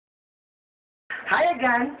Hi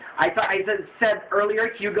again. I said earlier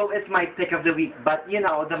Hugo is my pick of the week, but you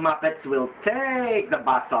know, the Muppets will take the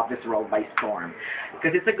box office roll by storm.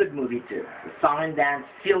 Because it's a good movie too. The song and dance,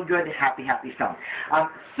 feel good, happy film.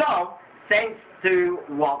 So, thanks to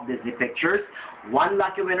Walt Disney Pictures, one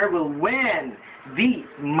lucky winner will win these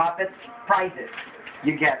Muppets prizes.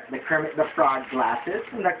 You get the Kermit the Frog glasses,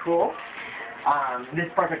 isn't that cool? This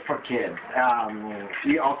is perfect for kids.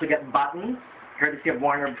 You also get buttons, courtesy of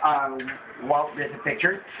Walt Disney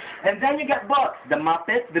Pictures. And then you get books, The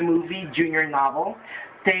Muppets, the movie, junior novel,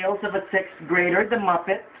 Tales of a Sixth Grader, The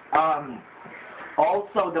Muppet,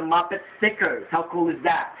 also the Muppet stickers. How cool is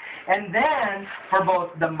that? And then, for both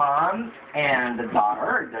the mom and the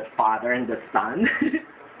daughter, the father and the son,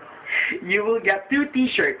 you will get 2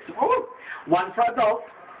 t-shirts. Ooh, one for adults,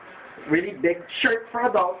 really big shirt for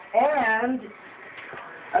adults, and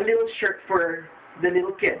a little shirt for the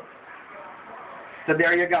little kids. So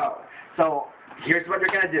there you go. So here's what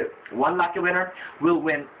you're going to do. One lucky winner will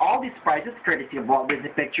win all these prizes courtesy of Walt Disney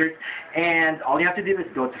Pictures. And all you have to do is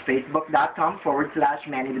go to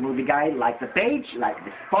facebook.com/Manny the Movie Guy, like the page, like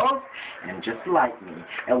this post, and just like me.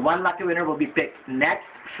 And one lucky winner will be picked next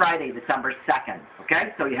Friday, December 2nd.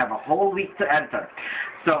 Okay? So you have a whole week to enter.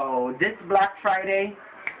 So this Black Friday,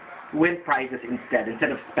 win prizes instead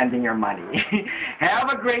of spending your money. Have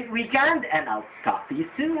a great weekend, and I'll talk to you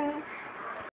soon.